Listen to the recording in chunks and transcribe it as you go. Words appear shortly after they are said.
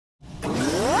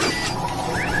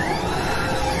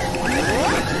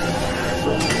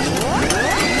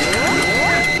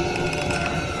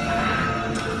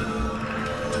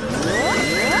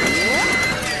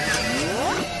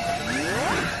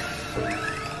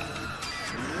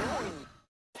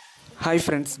Hi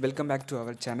friends, welcome back to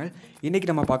our channel. இன்னைக்கு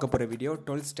நம்ம பார்க்க போற video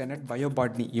 12th Standard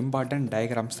Bio-Botany important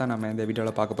diagrams தான் நம்ம இந்த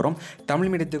வீடியோல பார்க்க போறோம். தமிழ்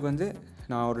மீடியத்துக்கு வந்து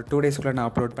நான் ஒரு 2 டேஸ்க்குள்ள நான்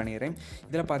அப்லோட் பண்ணிடுறேன்.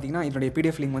 இதல பாத்தீங்கன்னா இதோட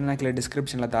PDF லிங்க் வந்து நான் கீழ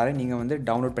டிஸ்கிரிப்ஷன்ல தரேன். நீங்க வந்து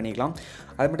டவுன்லோட் பண்ணிக்கலாம்.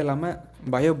 அது மட்டும் இல்லாம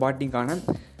Bio-Botanyக்கான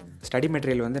ஸ்டடி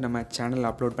மெட்டீரியல் வந்து நம்ம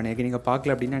சேனல்ல அப்லோட் பண்ணிருக்கேன். நீங்க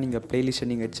பார்க்கல அப்படினா நீங்க பிளேலிஸ்ட்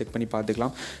நீங்க செக் பண்ணி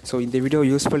பார்த்துக்கலாம். சோ இந்த வீடியோ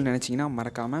யூஸ்ஃபுல் நினைச்சீங்கன்னா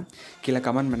மறக்காம கீழ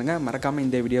கமெண்ட் பண்ணுங்க. மறக்காம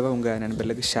இந்த வீடியோவை உங்க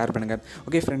நண்பர்களுக்கு ஷேர் பண்ணுங்க.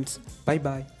 Okay friends, by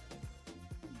by.